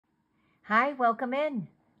Hi, welcome in.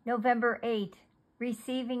 November 8,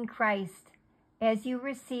 Receiving Christ. As you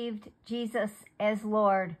received Jesus as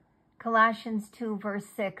Lord, Colossians 2, verse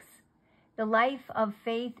 6. The life of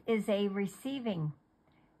faith is a receiving.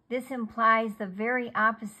 This implies the very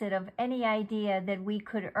opposite of any idea that we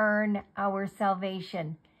could earn our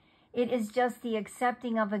salvation. It is just the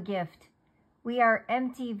accepting of a gift. We are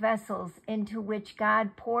empty vessels into which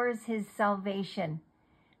God pours his salvation.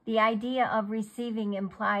 The idea of receiving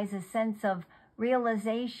implies a sense of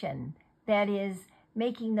realization, that is,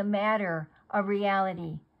 making the matter a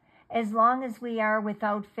reality. As long as we are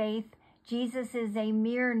without faith, Jesus is a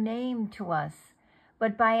mere name to us.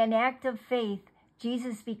 But by an act of faith,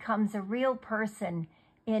 Jesus becomes a real person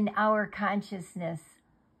in our consciousness.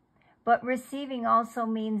 But receiving also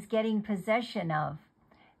means getting possession of.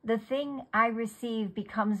 The thing I receive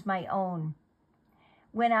becomes my own.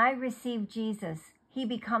 When I receive Jesus, he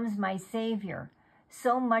becomes my Savior,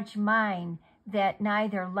 so much mine that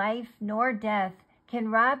neither life nor death can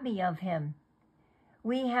rob me of him.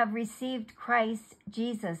 We have received Christ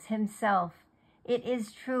Jesus himself. It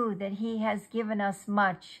is true that he has given us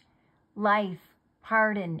much, life,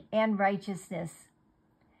 pardon, and righteousness.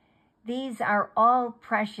 These are all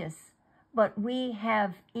precious, but we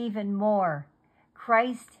have even more,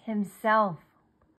 Christ himself.